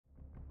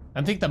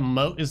I think the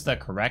moat is the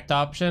correct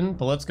option,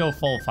 but let's go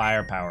full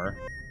firepower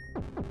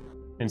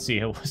and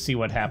see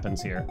what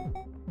happens here.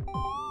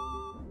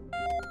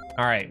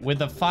 All right, with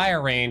the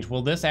fire range,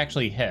 will this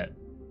actually hit?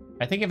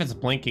 I think if it's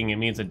blinking, it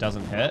means it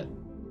doesn't hit.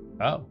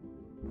 Oh.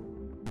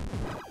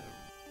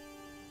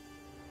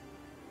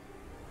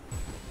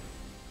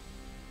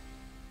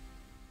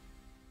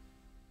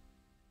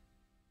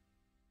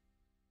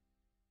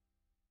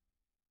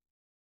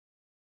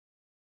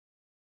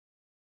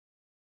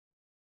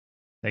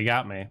 They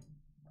got me.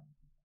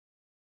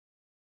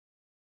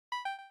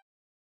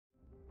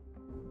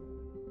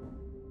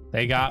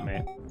 They got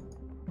me.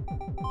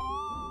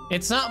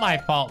 It's not my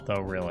fault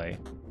though, really.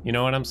 You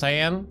know what I'm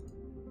saying?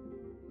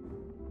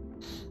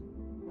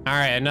 All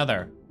right,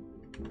 another.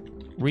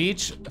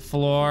 Reach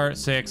floor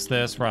 6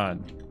 this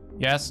run.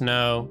 Yes,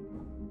 no.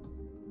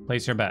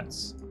 Place your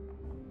bets.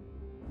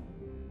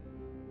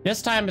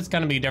 This time it's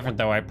gonna be different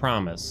though, I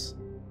promise.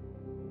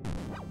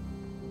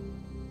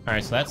 All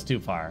right, so that's too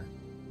far.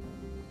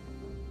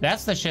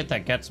 That's the shit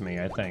that gets me,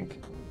 I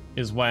think,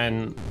 is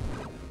when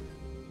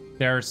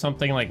there's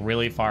something like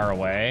really far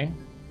away.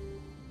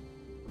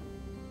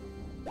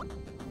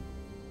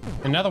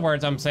 In other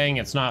words, I'm saying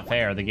it's not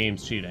fair, the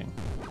game's cheating.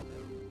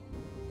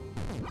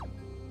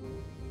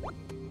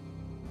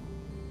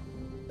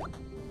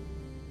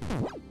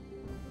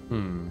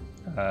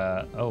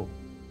 Oh.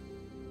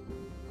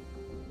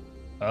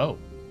 Oh.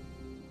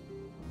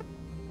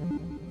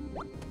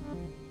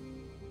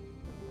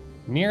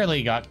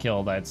 Nearly got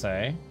killed, I'd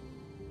say.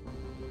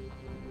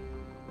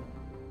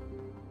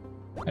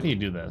 How do you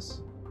do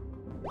this?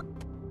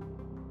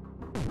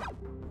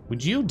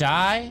 Would you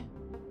die?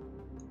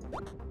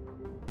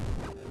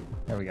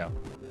 There we go.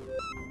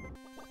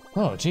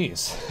 Oh,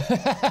 jeez.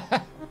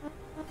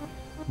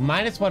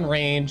 -1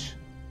 range,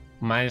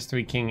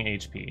 -3 king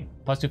HP.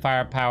 +2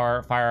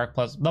 firepower, fire arc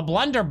plus the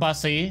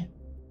Blunderbussy.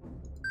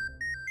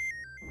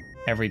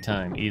 Every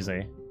time,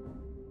 easy.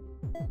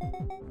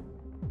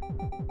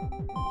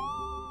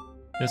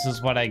 This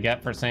is what I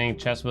get for saying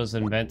chess was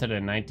invented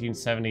in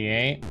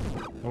 1978.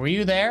 Were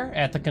you there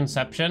at the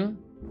conception?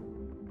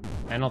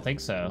 I don't think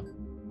so.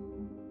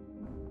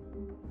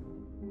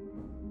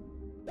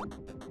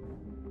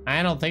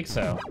 I don't think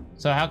so.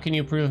 So how can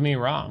you prove me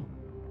wrong?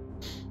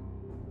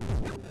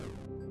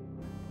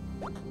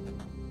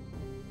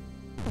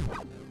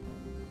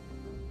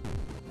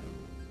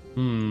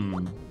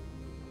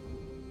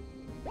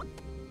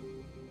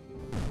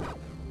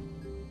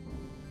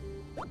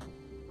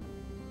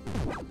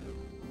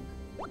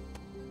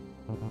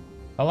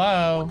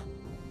 Hello?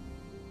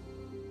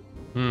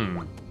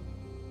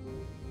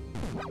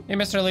 Hey,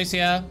 Mr.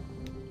 Alicia.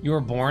 You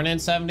were born in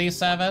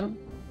 77?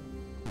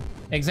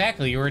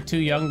 Exactly, you were too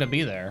young to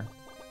be there.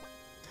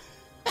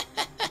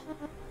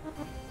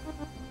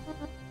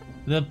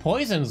 The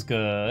poison's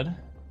good.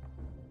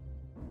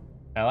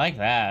 I like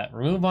that.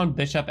 Remove 1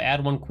 bishop,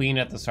 add 1 queen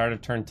at the start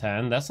of turn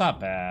 10. That's not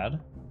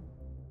bad.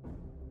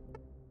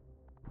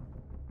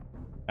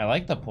 I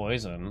like the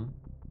poison.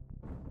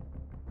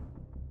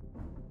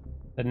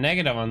 The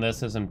negative on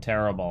this isn't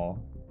terrible.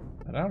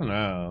 I don't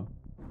know.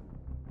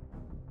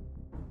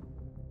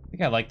 I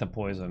think I like the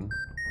poison.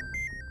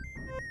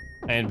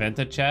 I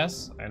invented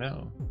chess? I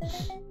know.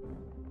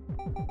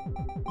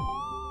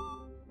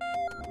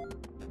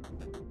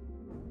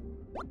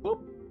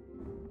 Boop.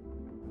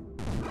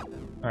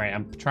 All right,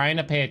 I'm trying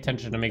to pay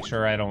attention to make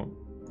sure I don't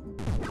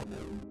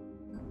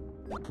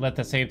let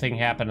the same thing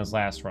happen as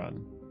last run.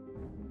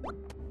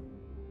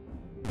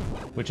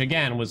 Which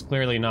again, was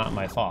clearly not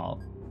my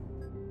fault.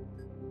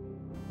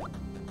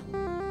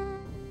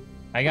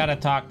 I gotta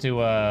talk to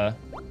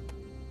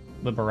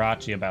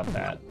Liberace about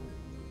that.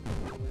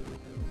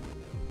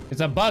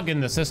 It's a bug in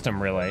the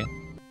system, really.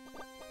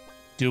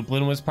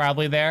 Duplin was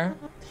probably there.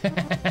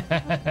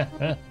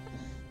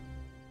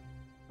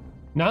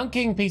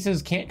 Non-king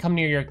pieces can't come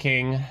near your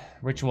king.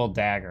 Ritual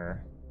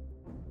dagger.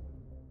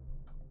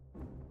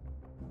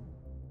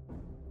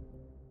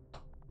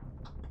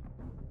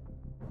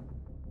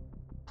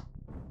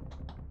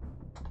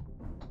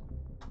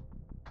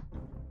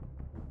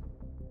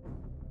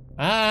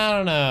 I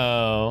don't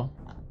know.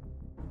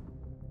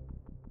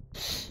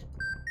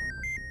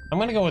 I'm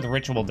gonna go with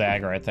ritual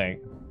dagger, I think.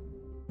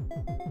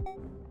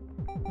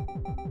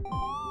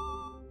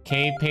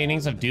 Cave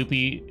paintings of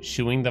Doopy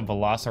shooing the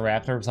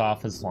velociraptors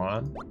off his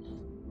lawn.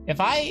 If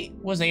I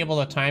was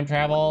able to time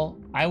travel,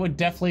 I would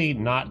definitely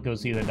not go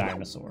see the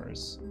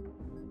dinosaurs.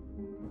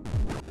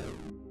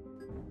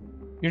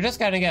 You're just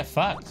gonna get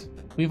fucked.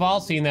 We've all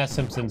seen that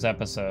Simpsons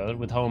episode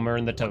with Homer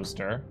and the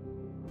toaster.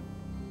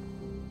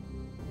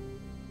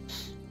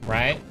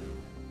 Right?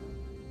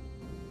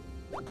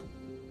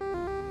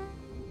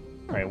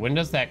 Alright, when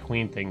does that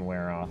queen thing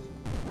wear off?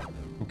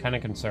 I'm kind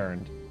of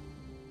concerned.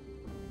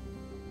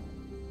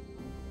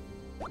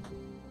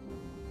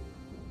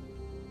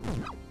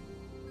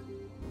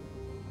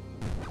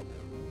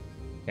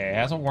 Okay, it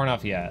hasn't worn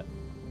off yet.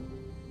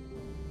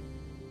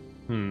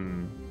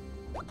 Damn.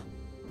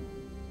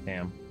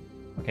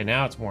 Okay,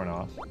 now it's worn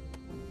off.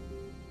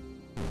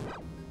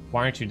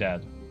 Why aren't you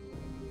dead?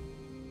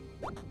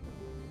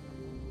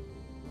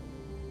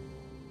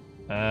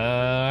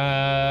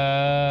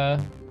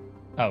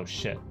 Oh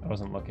shit, I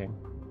wasn't looking.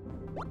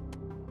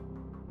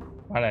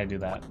 Why did I do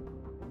that?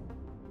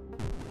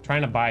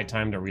 Trying to buy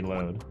time to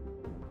reload.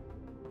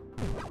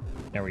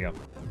 There we go.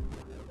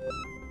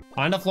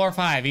 On to floor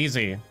 5,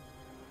 easy.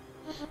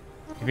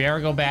 If you ever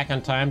go back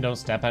on time, don't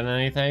step on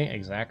anything.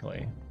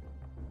 Exactly.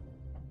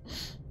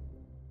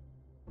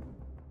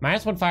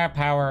 -1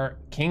 firepower.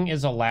 King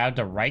is allowed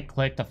to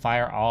right-click to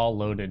fire all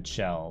loaded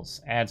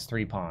shells. Adds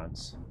 3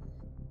 pawns.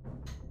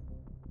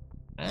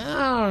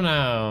 I don't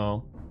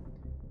know.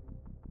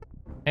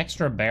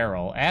 Extra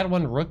barrel. Add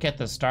 1 rook at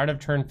the start of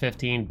turn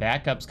 15.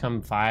 Backups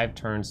come 5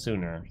 turns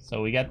sooner.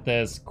 So we get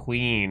this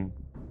queen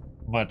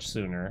much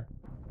sooner.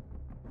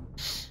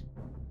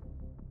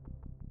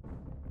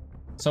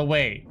 So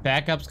wait,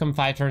 backups come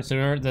 5 turns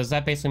sooner? Does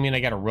that basically mean I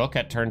get a rook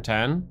at turn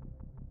 10?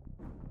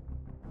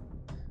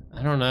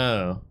 I don't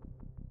know.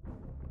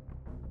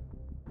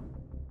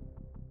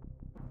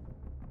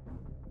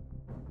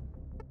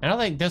 I don't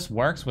think this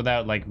works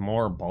without, like,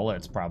 more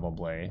bullets,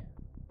 probably.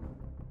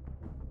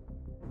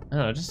 I don't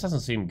know, it just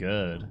doesn't seem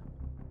good.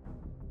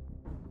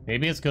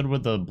 Maybe it's good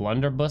with the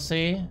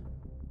Blunderbussy? Let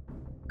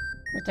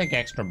me take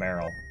extra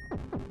barrel.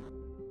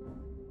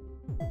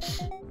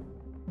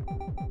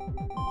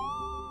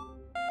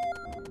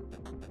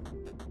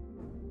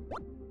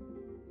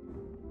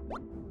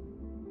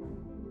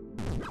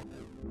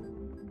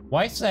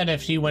 Wife said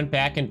if she went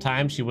back in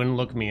time, she wouldn't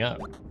look me up.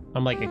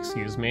 I'm like,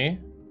 excuse me?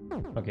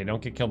 Okay,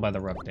 don't get killed by the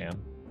rook, Dan.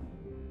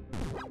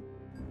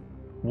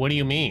 What do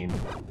you mean?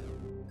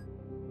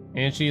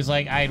 And she's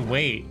like, I'd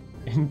wait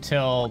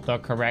until the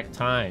correct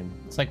time.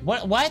 It's like,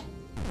 what?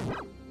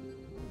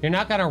 You're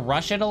not gonna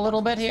rush it a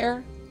little bit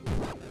here?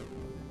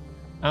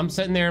 I'm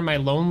sitting there in my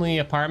lonely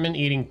apartment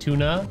eating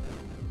tuna,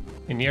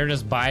 and you're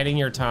just biding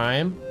your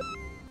time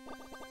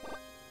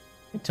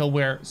until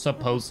we're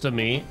supposed to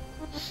meet.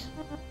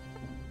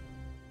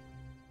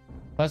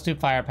 +2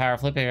 firepower,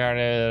 flipping guard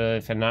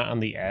if you're not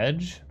on the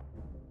edge.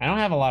 I don't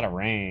have a lot of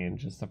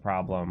range, is the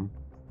problem.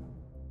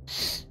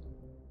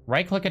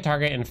 Right-click a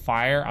target and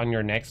fire on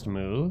your next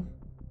move.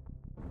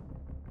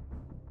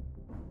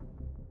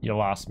 You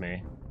lost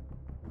me.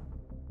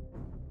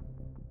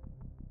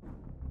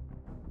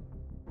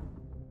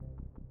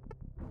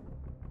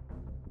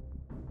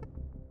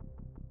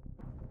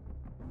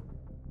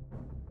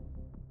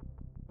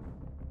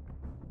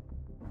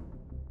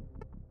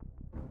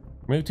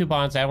 Move 2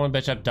 bonds, add 1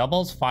 bishop.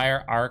 Doubles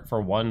fire arc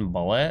for 1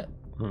 bullet.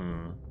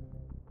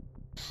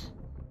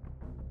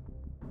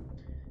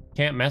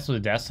 Can't mess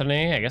with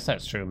destiny? I guess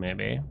that's true,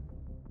 maybe.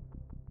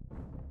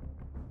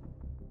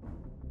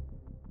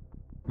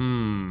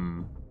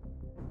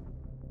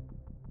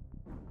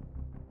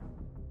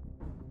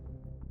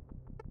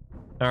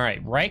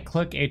 Alright,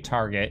 right-click a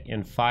target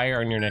and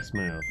fire on your next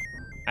move.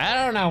 I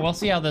don't know, we'll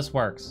see how this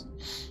works.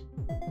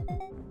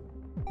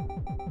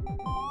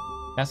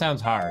 That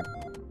sounds hard.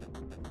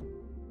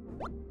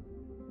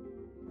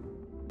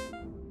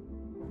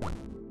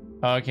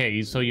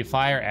 Okay, so you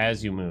fire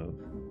as you move.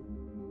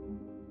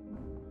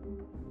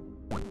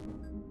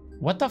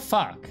 What the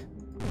fuck?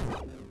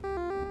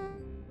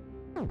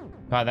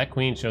 God, that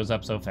queen shows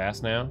up so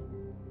fast now.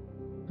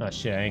 Oh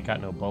shit, I ain't got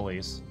no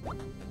bullies.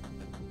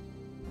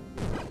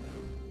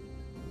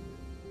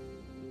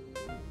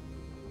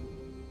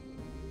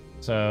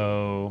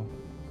 So...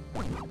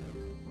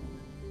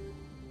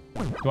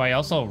 do I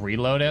also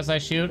reload as I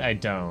shoot? I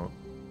don't.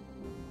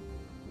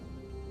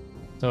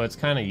 So it's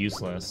kind of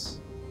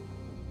useless.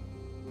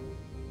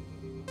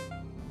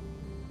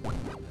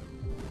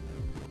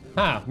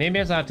 Huh, maybe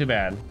it's not too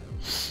bad.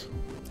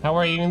 How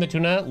are you eating the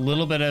tuna? A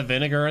little bit of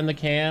vinegar in the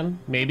can.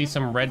 Maybe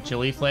some red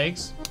chili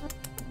flakes.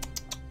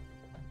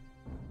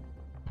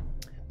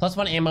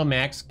 +1 ammo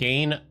max.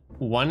 Gain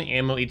 1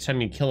 ammo each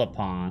time you kill a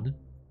pawn.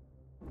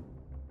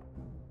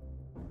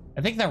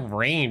 I think the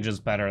range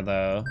is better,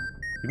 though.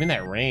 Give me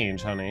that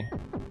range, honey.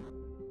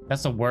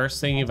 That's the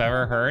worst thing you've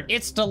ever heard.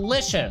 It's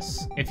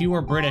delicious! If you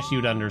were British,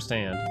 you'd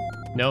understand.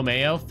 No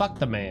mayo? Fuck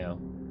the mayo.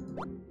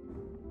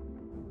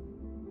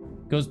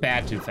 Goes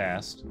bad too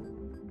fast.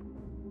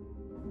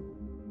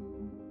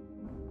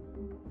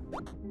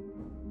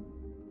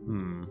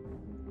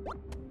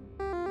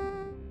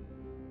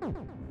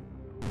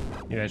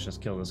 You guys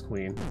just kill this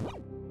queen.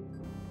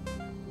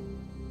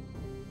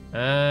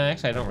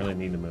 Actually, I don't really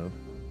need to move.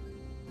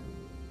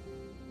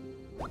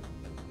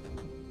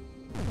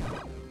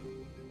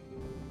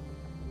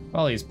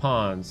 All these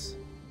pawns.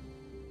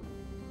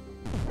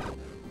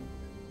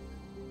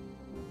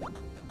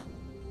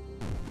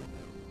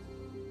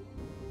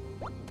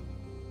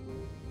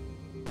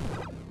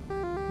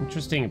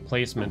 Interesting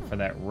placement for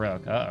that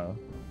rook. Uh-oh.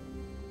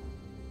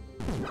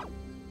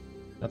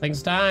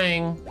 Nothing's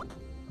dying.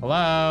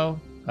 Hello?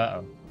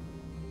 Uh-oh.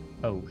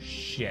 Oh,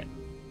 shit.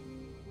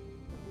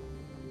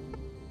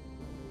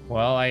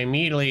 Well, I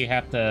immediately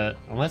have to...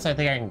 unless I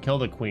think I can kill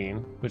the queen,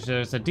 which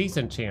there's a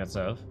decent chance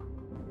of.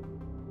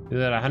 Is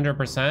that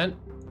 100%?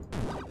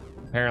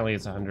 Apparently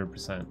it's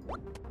 100%.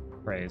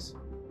 Praise.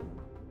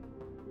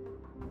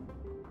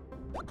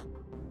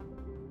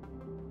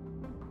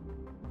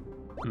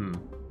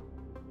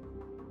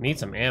 Need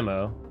some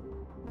ammo.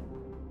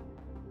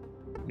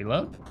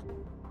 Reload?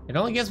 It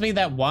only gives me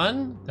that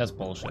one? That's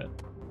bullshit.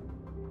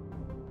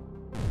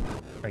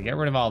 Alright, get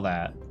rid of all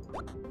that.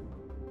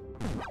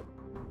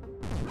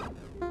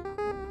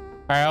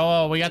 Alright,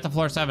 oh, we got to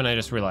floor 7, I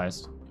just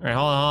realized. Alright,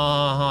 hold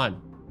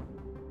on.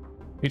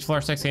 Reach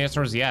floor 6, the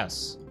answer is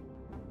yes.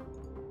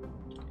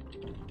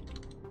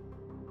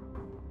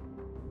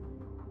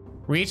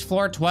 Reach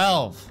floor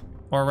 12.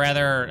 Or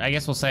rather, I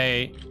guess we'll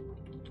say,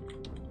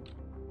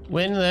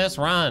 win this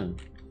run.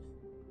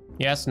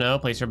 Yes, no,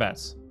 place your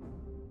bets.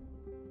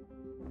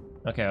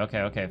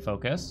 Okay,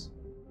 focus.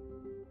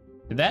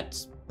 Did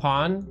that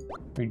pawn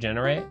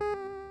regenerate?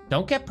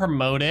 Don't get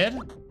promoted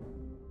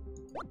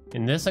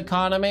in this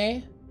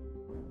economy.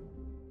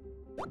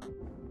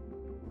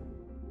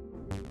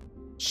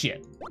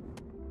 Shit.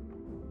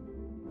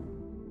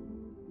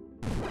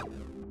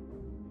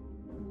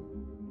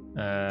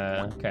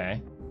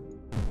 Okay.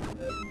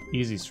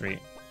 Easy street.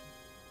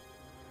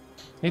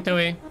 Hey,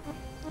 Tui.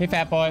 Hey,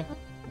 fat boy.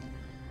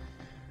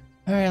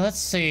 All right, let's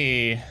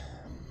see.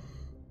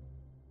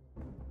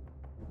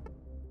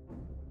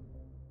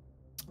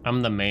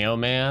 I'm the Mayo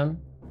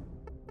Man.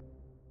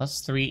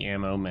 +3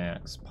 ammo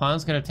max.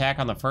 Pawns can attack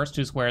on the first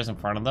 2 squares in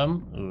front of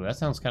them. Ooh, that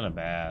sounds kind of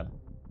bad.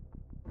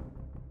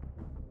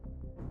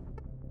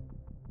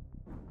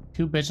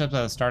 2 bishops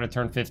at the start of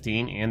turn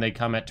 15, and they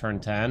come at turn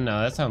 10.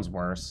 No, that sounds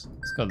worse.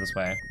 Let's go this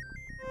way.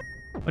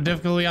 What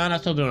difficulty on? I'm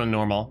still doing a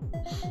normal.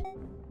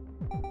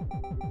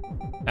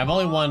 I've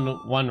only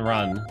won one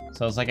run,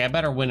 so it's like I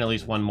better win at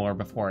least one more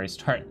before I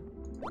start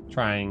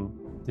trying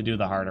to do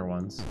the harder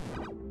ones.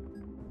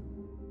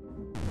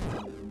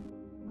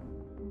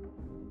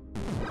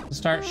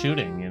 Start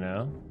shooting, you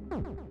know?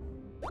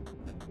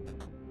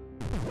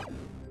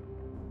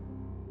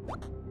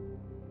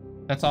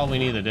 That's all we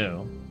need to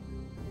do.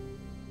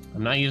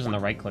 I'm not using the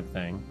right-click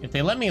thing. If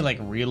they let me, like,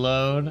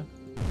 reload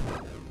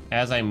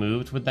as I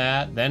moved with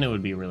that, then it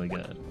would be really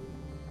good.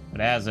 But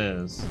as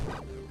is,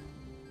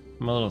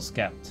 I'm a little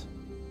skept.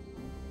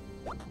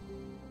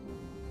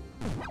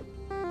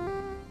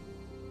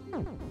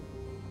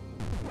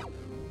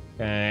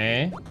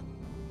 Okay.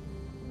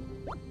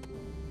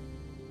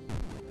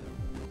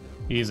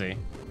 Easy.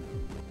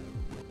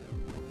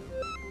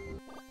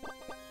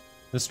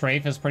 The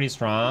strafe is pretty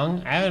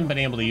strong. I haven't been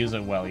able to use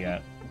it well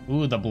yet.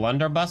 Ooh, the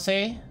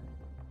Blunderbussy?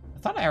 I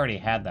thought I already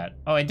had that.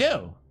 Oh, I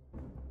do!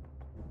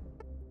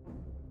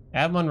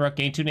 Add 1 rook,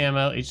 gain 2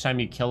 ammo each time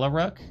you kill a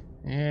rook?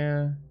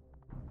 Yeah.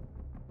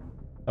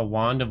 The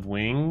Wand of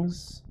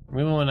Wings?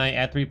 Remove 1 knight,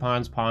 add 3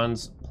 pawns,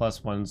 pawns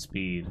 +1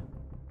 speed.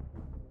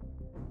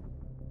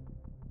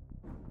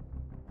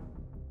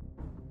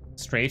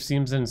 Strafe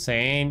seems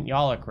insane.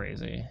 Y'all are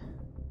crazy.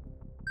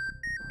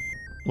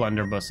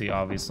 Blunderbussy,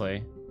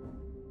 obviously.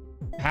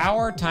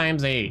 Power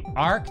 ×8.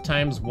 Arc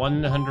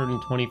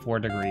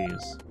 ×124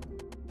 degrees.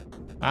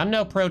 I'm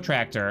no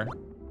protractor.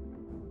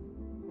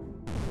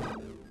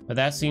 But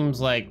that seems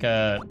like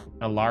a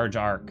large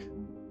arc,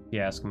 if you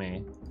ask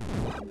me.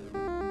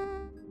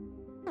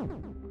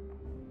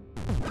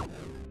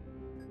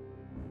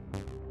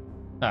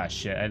 Ah,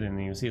 shit, I didn't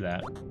even see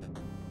that.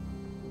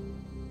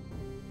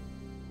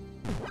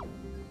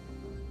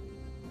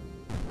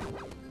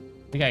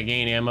 I think I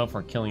gain ammo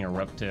for killing a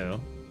rook, too.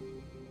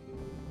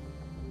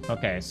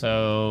 Okay,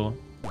 so...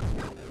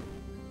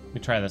 let me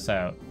try this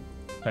out.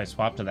 Should I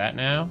swap to that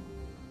now?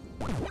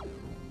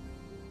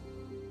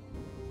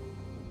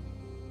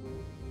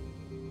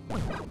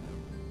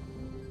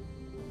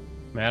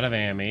 I'm out of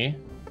ammo.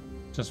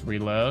 Just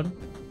reload.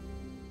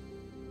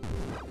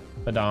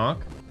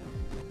 Badonk.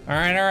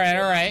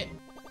 Alright.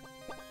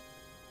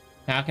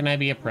 How can I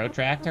be a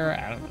protractor?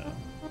 I don't know.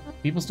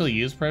 People still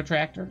use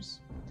protractors?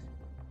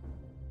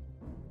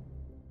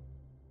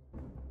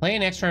 Play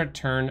an extra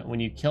turn when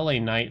you kill a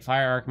knight,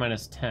 fire arc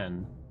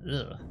 -10.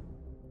 Ugh.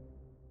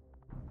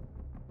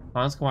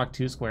 Pawns can walk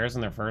 2 squares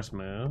in their first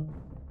move.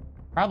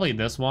 Probably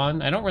this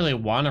one. I don't really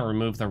want to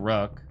remove the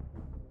rook.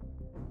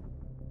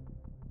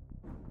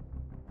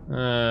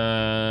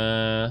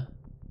 I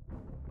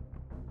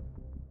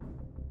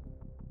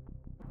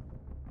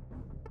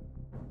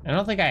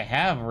don't think I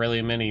have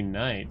really many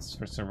knights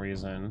for some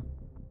reason.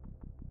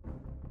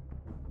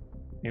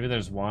 Maybe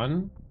there's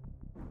one?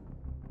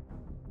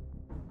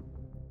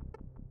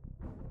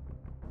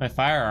 My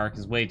fire arc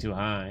is way too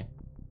high.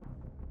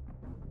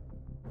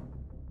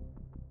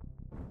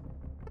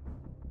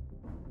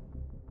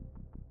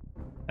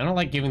 I don't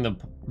like giving the...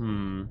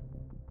 I'm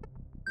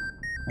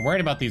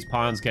worried about these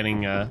pawns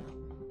getting to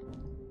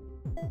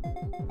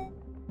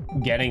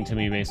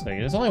me, basically.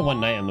 There's only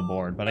 1 knight on the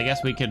board, but I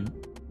guess we could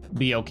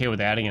be okay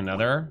with adding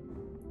another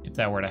if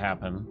that were to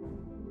happen.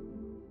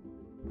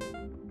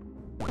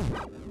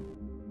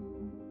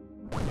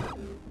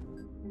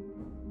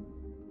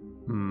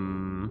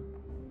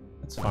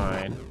 That's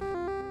fine.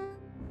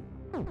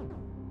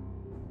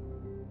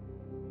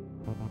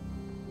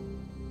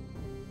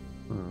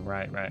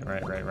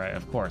 Right.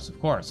 Of course.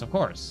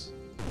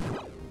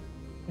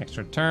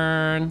 Extra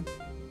turn.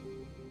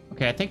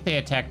 Okay, I think they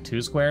attack 2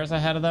 squares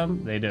ahead of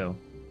them. They do.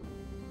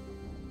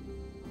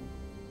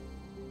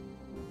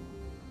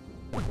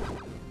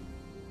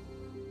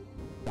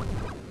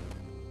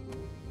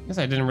 Guess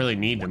I didn't really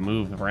need to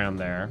move around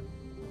there.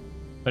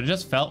 But it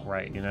just felt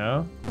right, you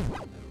know?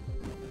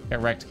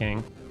 Get wrecked,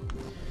 King.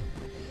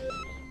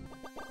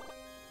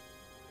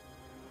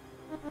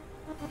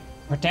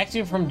 Protects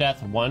you from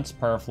death once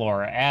per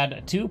floor.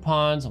 Add 2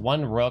 pawns,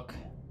 1 rook.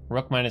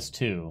 Rook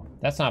 -2.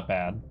 That's not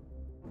bad.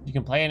 You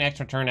can play an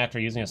extra turn after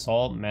using a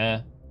soul.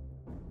 Meh.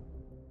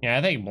 Yeah,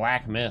 I think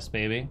black miss,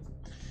 baby.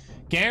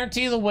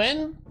 Guarantee the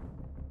win?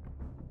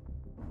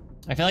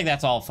 I feel like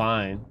that's all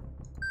fine.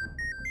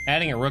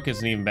 Adding a rook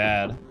isn't even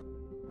bad.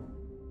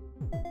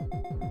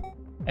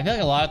 I feel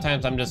like a lot of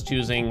times I'm just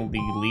choosing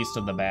the least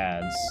of the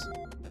bads.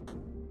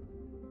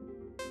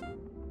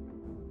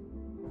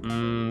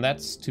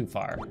 That's too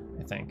far,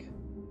 I think.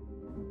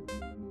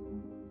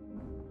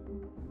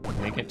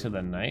 Make it to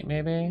the knight,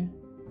 maybe?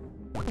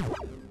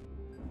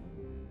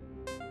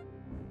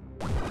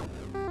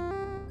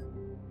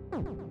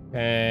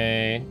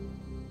 Okay.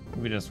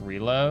 Maybe just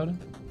reload.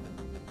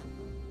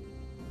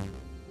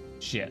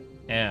 Shit.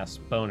 Ass.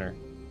 Boner.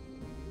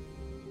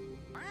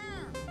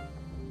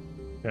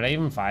 Did I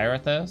even fire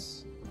at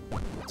this?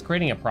 It's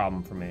creating a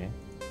problem for me.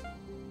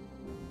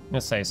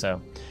 Let's say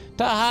so.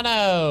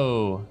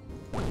 Tahano!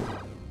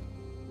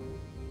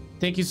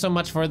 Thank you so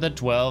much for the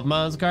 12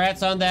 months.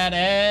 Congrats on that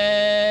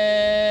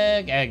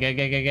egg.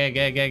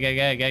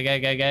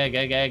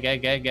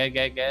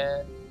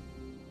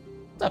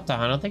 What's up,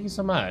 Tahano? Thank you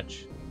so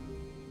much.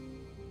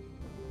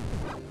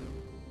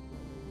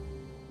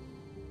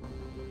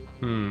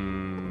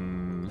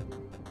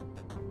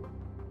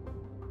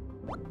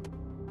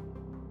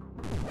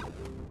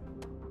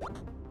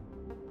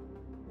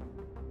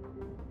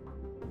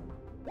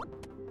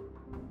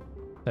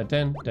 Dun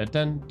dun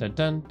dun dun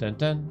dun dun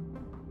dun.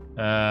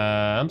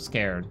 I'm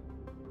scared.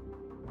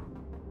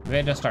 Maybe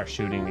I just start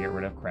shooting to get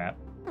rid of crap.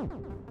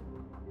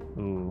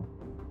 Ooh.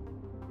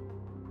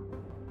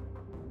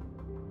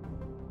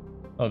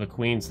 Oh, the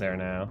queen's there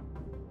now.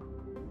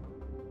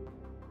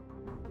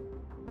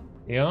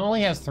 He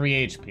only has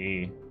 3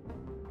 HP.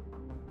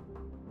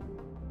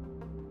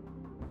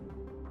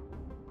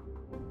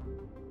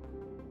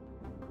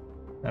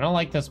 I don't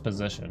like this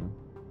position.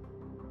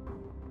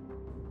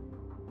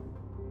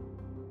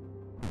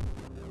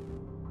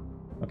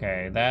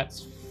 Okay,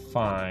 that's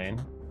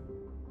fine.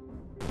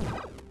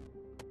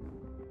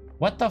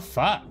 What the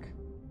fuck?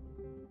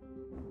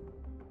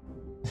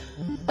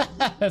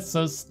 That's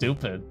so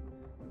stupid.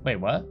 Wait,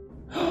 what?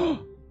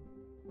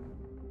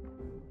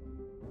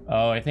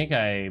 Oh, I think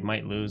I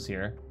might lose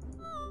here.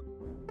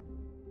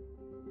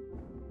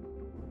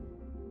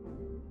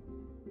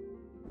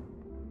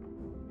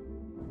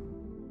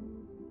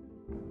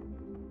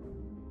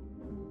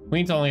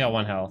 Queen's only got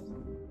 1 health.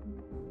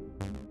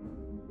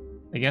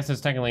 I guess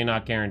it's technically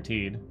not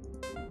guaranteed.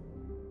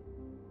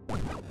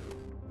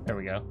 There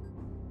we go.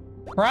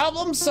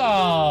 Problem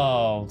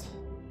solved!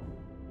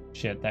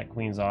 Shit, that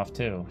queen's off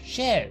too.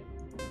 Shit!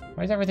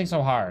 Why is everything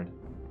so hard?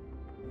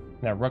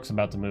 That rook's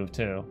about to move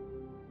too.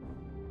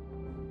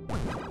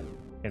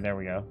 Okay, there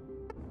we go.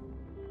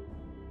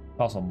 It's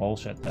also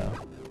bullshit though.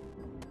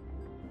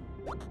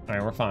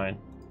 Alright, we're fine.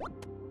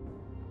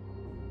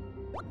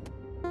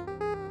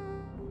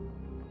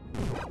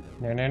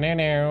 No, no, no,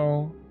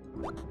 no.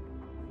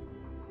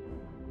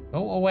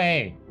 Go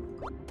away.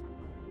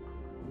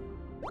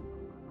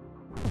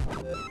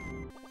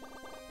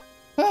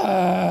 All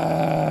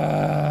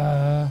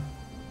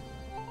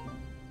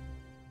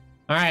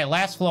right,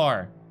 last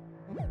floor.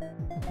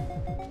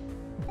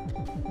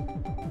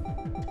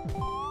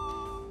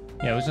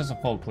 Yeah, it was just a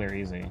full clear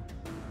easy.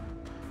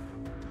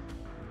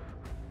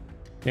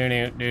 Do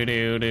do do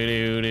do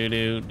do do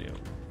do do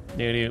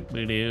do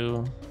do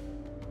do.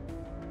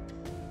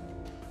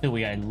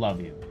 Louie, I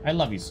love you. I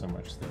love you so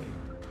much, Louie.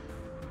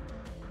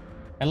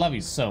 I love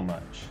you so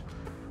much.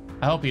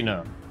 I hope you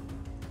know.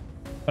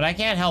 But I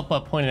can't help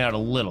but point it out a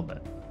little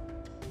bit.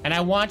 And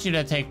I want you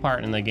to take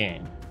part in the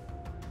game.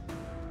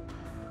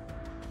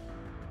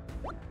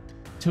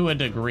 To a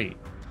degree.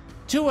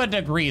 To a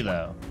degree,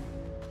 though.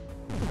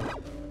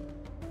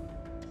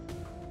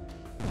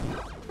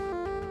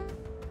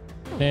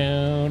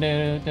 Do,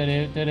 do, do,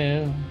 do, do,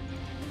 do.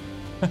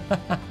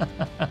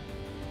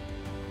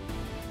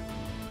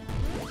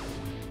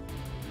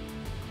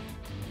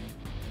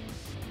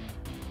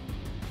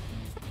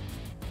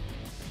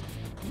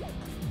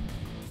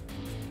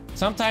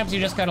 Sometimes you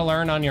just gotta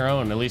learn on your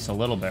own, at least a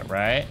little bit,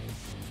 right?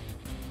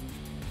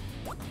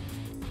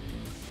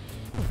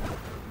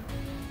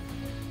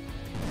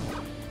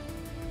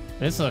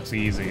 This looks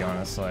easy,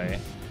 honestly.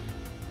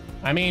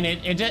 I mean,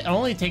 it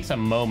only takes a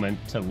moment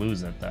to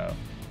lose it, though.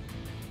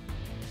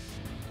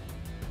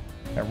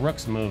 That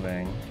rook's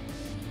moving.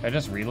 Did I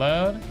just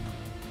reload?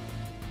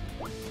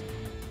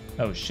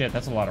 Oh shit,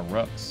 that's a lot of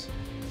rooks.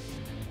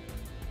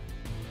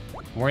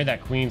 I'm worried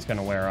that queen's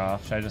gonna wear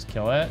off. Should I just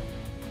kill it?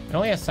 It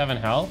only has 7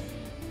 health.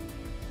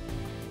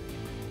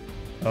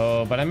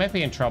 Oh, but I might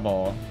be in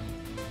trouble.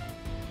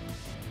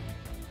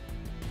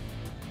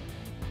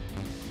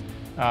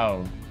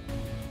 Oh.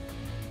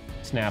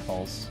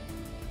 Snapples.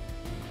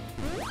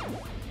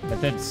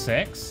 That did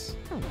 6?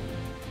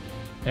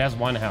 It has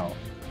 1 health.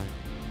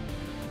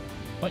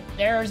 But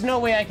there's no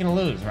way I can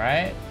lose,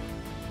 right?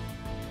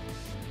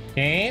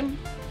 Game?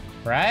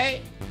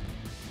 Right?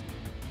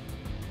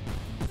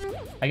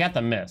 I got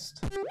the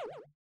mist.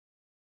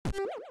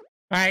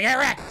 Alright, get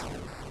wrecked!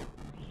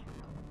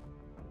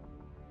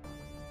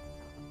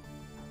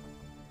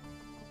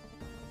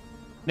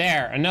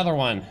 There, another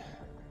one.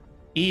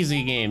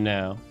 Easy game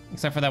now.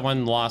 Except for that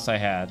one loss I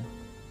had.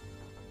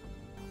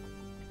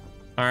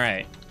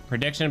 Alright,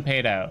 prediction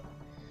paid out.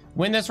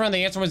 Win this run,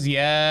 the answer was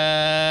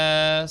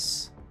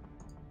yes.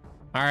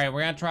 Alright,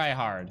 we're gonna try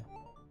hard.